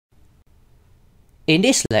In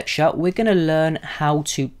this lecture, we're going to learn how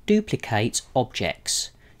to duplicate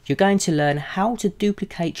objects. You're going to learn how to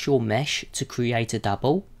duplicate your mesh to create a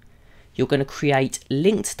double. You're going to create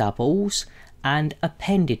linked doubles and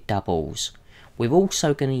appended doubles. We're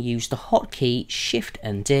also going to use the hotkey Shift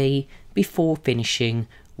and D before finishing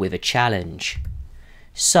with a challenge.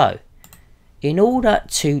 So, in order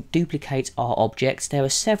to duplicate our objects, there are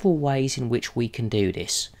several ways in which we can do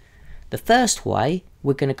this. The first way,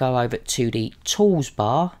 we're going to go over to the Tools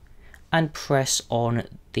bar and press on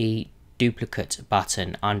the Duplicate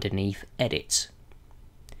button underneath Edit.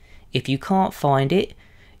 If you can't find it,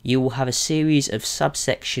 you will have a series of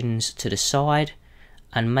subsections to the side,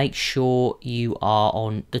 and make sure you are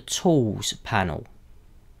on the Tools panel.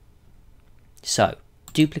 So,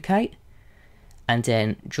 duplicate, and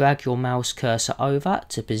then drag your mouse cursor over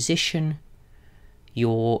to position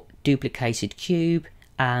your duplicated cube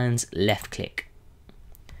and left click.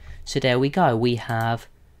 So there we go, we have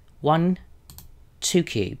 2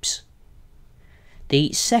 cubes.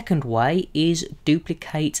 The second way is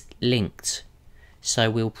duplicate linked.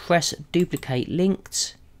 So we'll press duplicate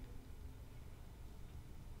linked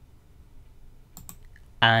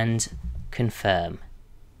and confirm.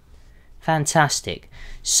 Fantastic.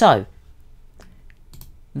 So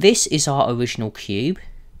this is our original cube,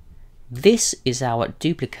 this is our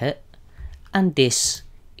duplicate, and this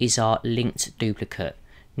is our linked duplicate.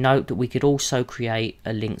 Note that we could also create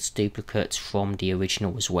a linked duplicate from the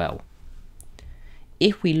original as well.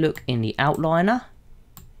 If we look in the outliner,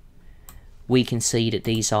 we can see that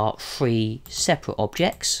these are 3 separate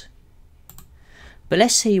objects. But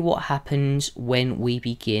let's see what happens when we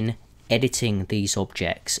begin editing these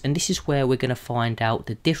objects, and this is where we're going to find out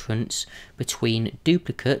the difference between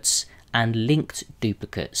duplicates and linked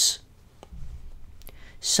duplicates.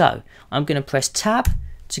 So I'm going to press Tab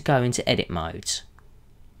to go into edit mode.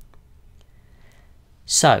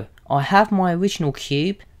 So I have my original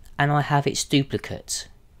cube and I have its duplicate.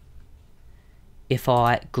 If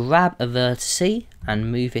I grab a vertex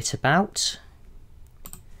and move it about,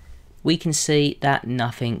 we can see that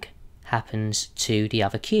nothing happens to the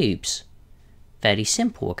other cubes. Fairly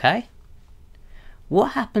simple, okay?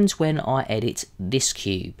 What happens when I edit this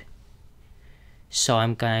cube? So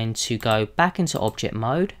I'm going to go back into object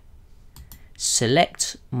mode,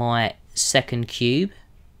 select my second cube,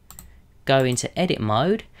 go into edit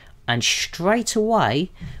mode, and straight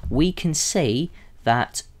away we can see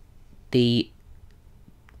that the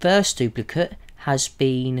first duplicate has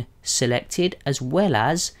been selected, as well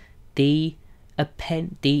as the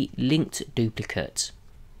linked duplicate.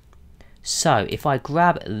 So if I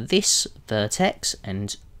grab this vertex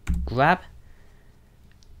and grab,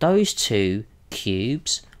 those 2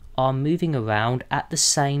 cubes are moving around at the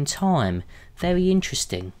same time. Very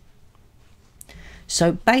interesting.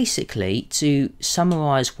 So basically, to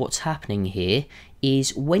summarize what's happening here,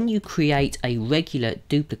 is when you create a regular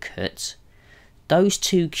duplicate, those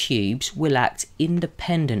 2 cubes will act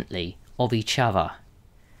independently of each other.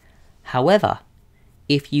 However,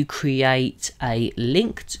 if you create a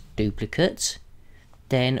linked duplicate,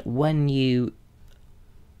 then when you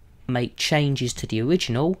make changes to the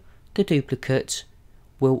original, the duplicate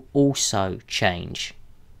will also change.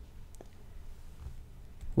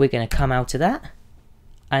 We're going to come out of that,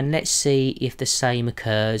 and let's see if the same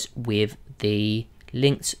occurs with the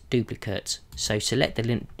linked duplicate. So select the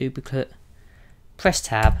linked duplicate, press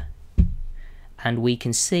Tab, and we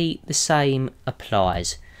can see the same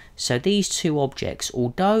applies. So these 2 objects,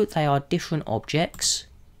 although they are different objects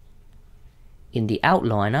in the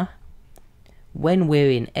outliner, when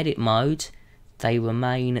we're in edit mode, they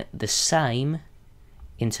remain the same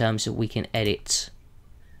in terms of we can edit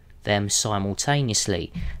them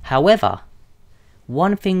simultaneously. However,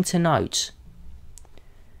 one thing to note,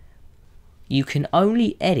 you can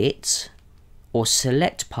only edit or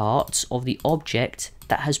select parts of the object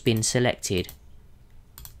that has been selected.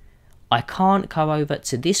 I can't go over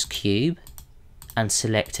to this cube and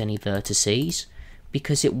select any vertices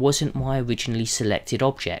because it wasn't my originally selected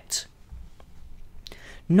object.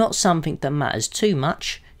 Not something that matters too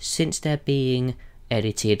much since they're being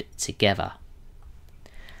edited together.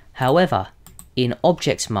 However, in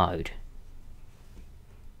object mode,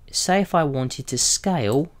 say if I wanted to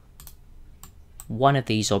scale one of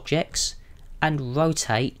these objects and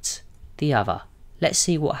rotate the other, let's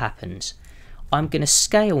see what happens. I'm going to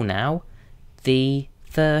scale now the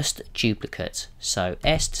first duplicate, so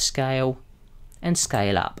S to scale and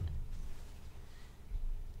scale up.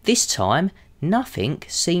 This time nothing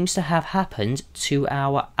seems to have happened to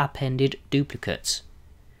our appended duplicate.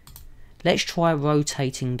 Let's try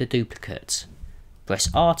rotating the duplicate. Press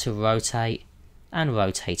R to rotate and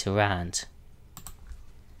rotate around.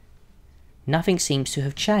 nothing seems to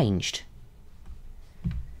have changed.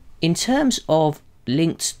 In terms of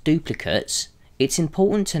linked duplicates, it's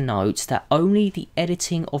important to note that only the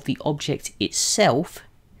editing of the object itself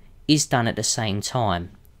is done at the same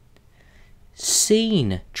time.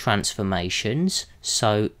 Scene transformations,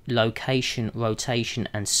 so location, rotation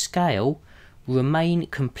and scale, remain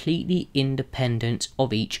completely independent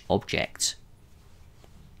of each object.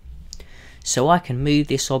 So I can move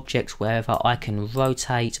this object wherever, I can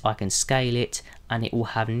rotate, I can scale it, and it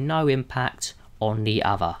will have no impact on the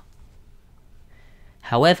other.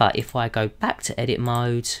 However, if I go back to edit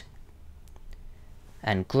mode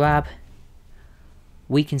and grab,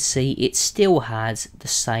 we can see it still has the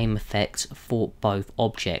same effect for both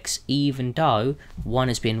objects. Even though one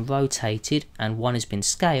has been rotated and one has been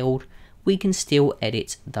scaled, we can still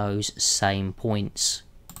edit those same points.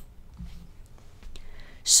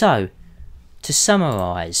 So, to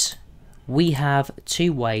summarise, we have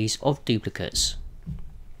two ways of duplicates.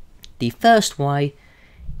 The first way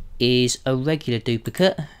is a regular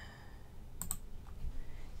duplicate,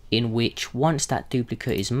 in which once that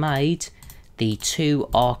duplicate is made, the two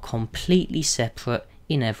are completely separate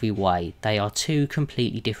in every way. They are two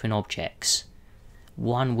completely different objects.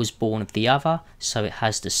 One was born of the other, so it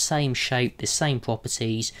has the same shape, the same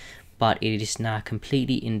properties, but it is now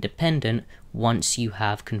completely independent once you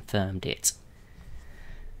have confirmed it.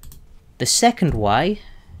 The second way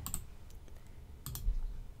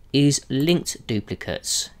is linked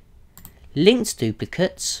duplicates. Linked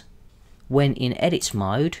duplicates, when in edit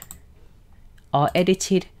mode, are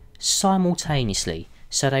edited simultaneously,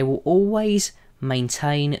 so they will always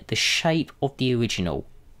maintain the shape of the original.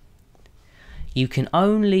 You can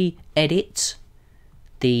only edit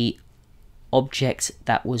the object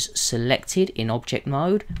that was selected in object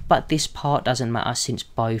mode, but this part doesn't matter since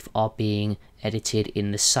both are being edited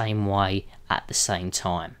in the same way at the same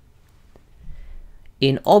time.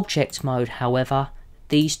 In object mode, however,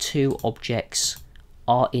 these two objects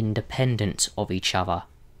are independent of each other.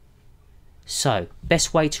 So,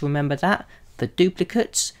 best way to remember that, for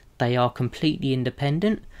duplicates, they are completely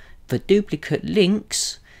independent. For duplicate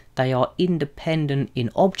links, they are independent in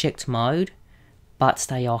object mode, but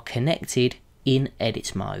they are connected in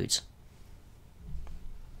edit mode.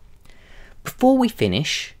 Before we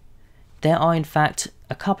finish, there are in fact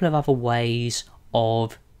a couple of other ways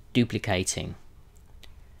of duplicating.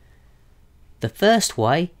 The first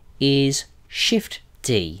way is Shift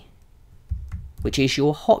D, which is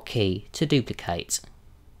your hotkey to duplicate.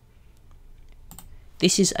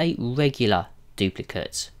 This is a regular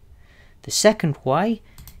duplicate. The second way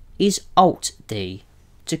is Alt D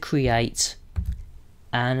to create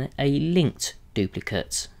a linked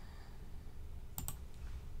duplicate.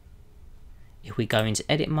 If we go into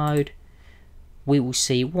edit mode, we will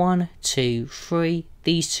see 1, 2, 3,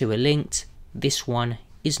 these two are linked, this one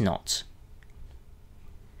is not.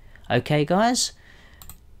 Okay guys,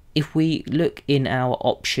 if we look in our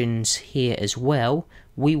options here as well,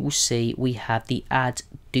 we will see we have the add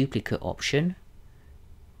duplicate option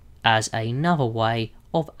as another way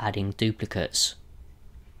of adding duplicates.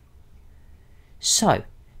 So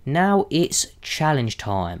now it's challenge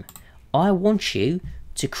time. I want you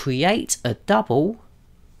to create a double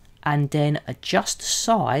and then adjust the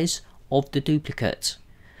size of the duplicate.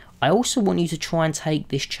 I also want you to try and take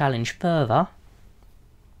this challenge further,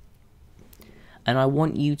 and I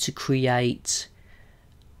want you to create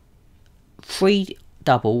 3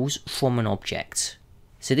 doubles from an object.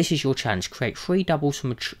 So this is your challenge, create 3 doubles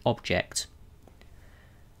from an object.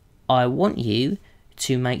 I want you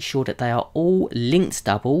to make sure that they are all linked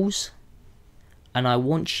doubles, and I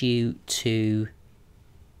want you to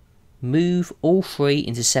move all 3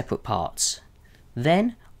 into separate parts.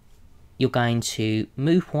 Then you're going to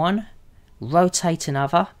move one, rotate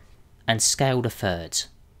another, and scale the third.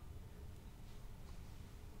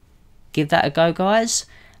 Give that a go guys,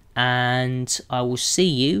 and I will see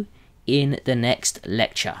you in the next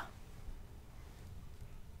lecture.